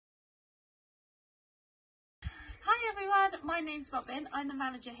Hi everyone, my name's Robin. I'm the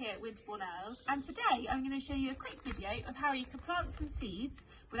manager here at Winterbourne Earls, and today I'm going to show you a quick video of how you can plant some seeds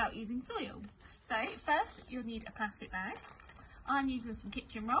without using soil. So first you'll need a plastic bag. I'm using some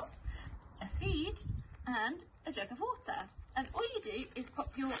kitchen roll, a seed and a jug of water. And all you do is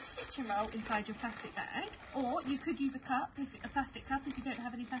pop your kitchen roll inside your plastic bag, or you could use a plastic cup if you don't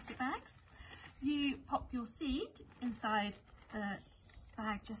have any plastic bags. You pop your seed inside the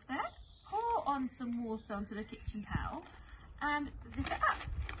bag just there, pour on some water onto the kitchen towel and zip it up.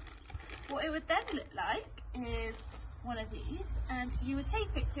 What it would then look like is one of these, and you would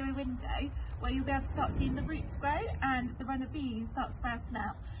tape it to a window where you'll be able to start seeing the roots grow and the runner beans start sprouting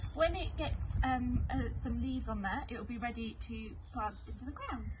out. When it gets some leaves on there, it will be ready to plant into the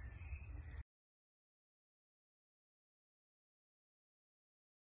ground.